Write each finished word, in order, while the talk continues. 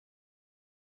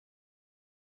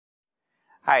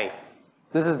Hi,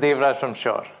 this is Devraj from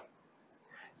Shure.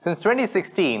 Since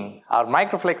 2016, our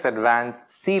Microflex Advanced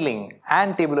ceiling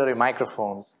and table array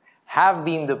microphones have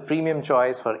been the premium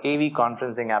choice for AV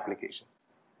conferencing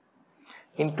applications.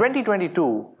 In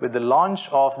 2022, with the launch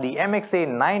of the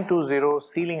MXA902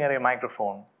 ceiling array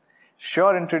microphone,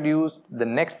 Shure introduced the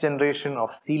next generation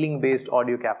of ceiling-based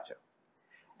audio capture.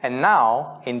 And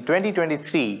now, in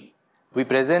 2023, we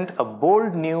present a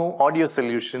bold new audio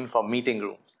solution for meeting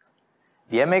rooms.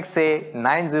 The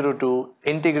MXA902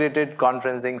 Integrated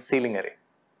Conferencing Ceiling Array,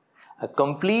 a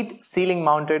complete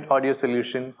ceiling-mounted audio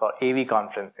solution for AV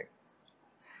conferencing.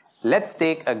 Let's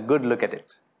take a good look at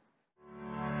it.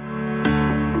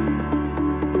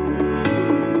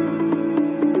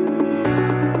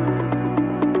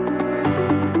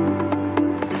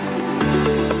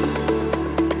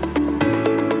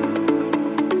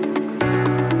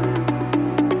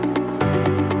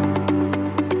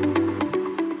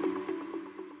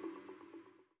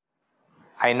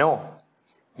 I know,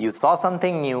 you saw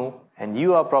something new and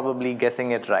you are probably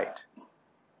guessing it right.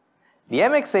 The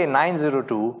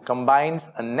MXA902 combines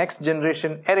a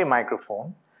next-generation array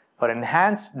microphone for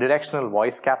enhanced directional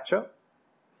voice capture,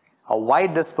 a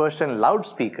wide-dispersion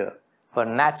loudspeaker for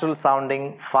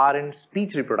natural-sounding far-end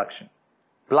speech reproduction,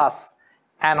 plus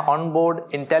an onboard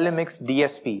IntelliMix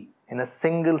DSP in a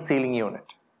single ceiling unit.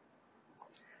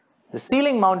 The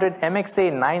ceiling-mounted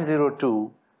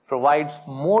MXA902 provides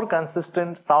more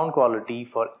consistent sound quality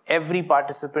for every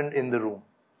participant in the room,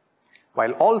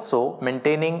 while also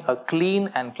maintaining a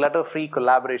clean and clutter-free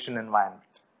collaboration environment.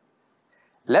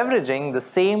 Leveraging the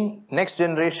same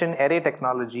next-generation array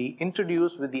technology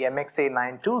introduced with the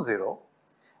MXA920,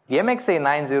 the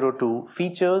MXA902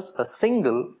 features a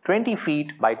single 20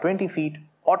 feet by 20 feet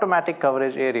automatic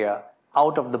coverage area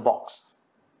out of the box.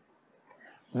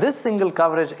 This single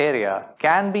coverage area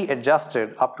can be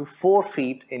adjusted up to 4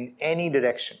 feet in any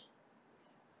direction.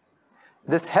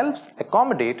 This helps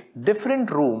accommodate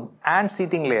different room and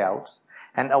seating layouts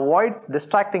and avoids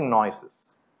distracting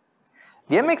noises.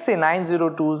 The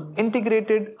MXA902's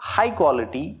integrated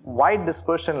high-quality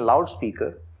wide-dispersion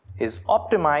loudspeaker is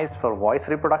optimized for voice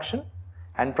reproduction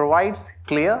and provides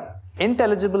clear,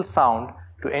 intelligible sound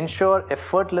to ensure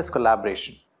effortless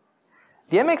collaboration.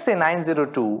 The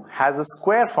MXA902 has a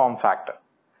square form factor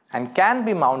and can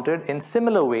be mounted in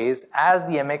similar ways as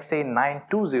the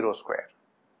MXA920 square.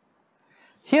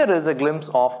 Here is a glimpse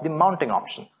of the mounting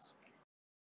options.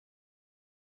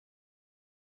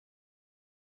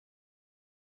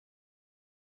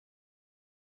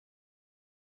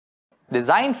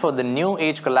 Designed for the new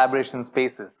age collaboration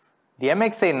spaces, the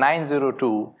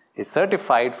MXA902 is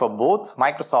certified for both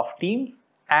Microsoft Teams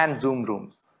and Zoom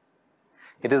rooms.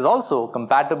 It is also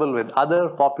compatible with other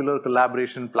popular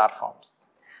collaboration platforms.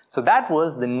 So that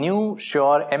was the new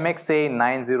Shure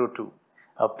MXA902,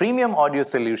 a premium audio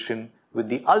solution with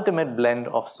the ultimate blend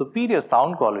of superior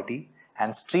sound quality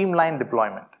and streamlined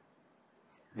deployment.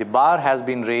 The bar has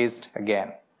been raised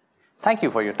again. Thank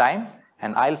you for your time,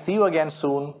 and I'll see you again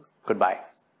soon. Goodbye.